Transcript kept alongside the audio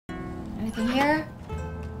Anything here?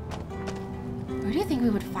 Where do you think we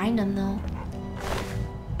would find them, though?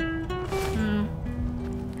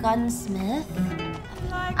 Gunsmith?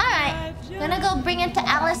 Alright, gonna go bring it to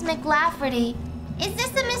Alice McLafferty. Is this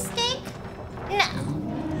a mistake? No.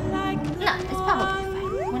 No, it's probably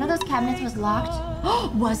fine. One of those cabinets was locked.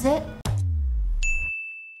 Oh, was it?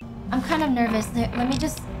 I'm kind of nervous. Let me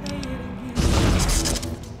just...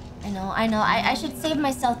 I know. I should save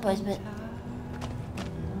myself, boys, but...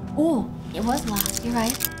 Oh, it was locked. You're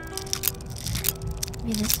right.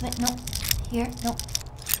 Maybe this way. Nope. Here. Nope.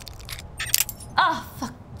 Oh,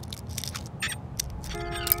 fuck.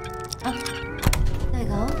 Oh, there we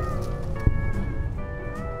go.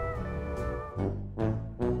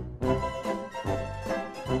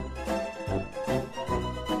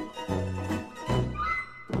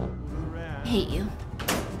 I hate you.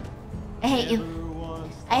 I hate you.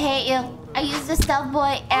 I hate you. I used a stealth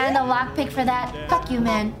boy and a lockpick for that. Fuck you,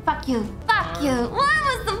 man. Fuck you. Fuck you. What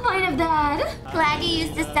was the point of that? Glad you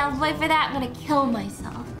used a stealth boy for that. I'm gonna kill myself.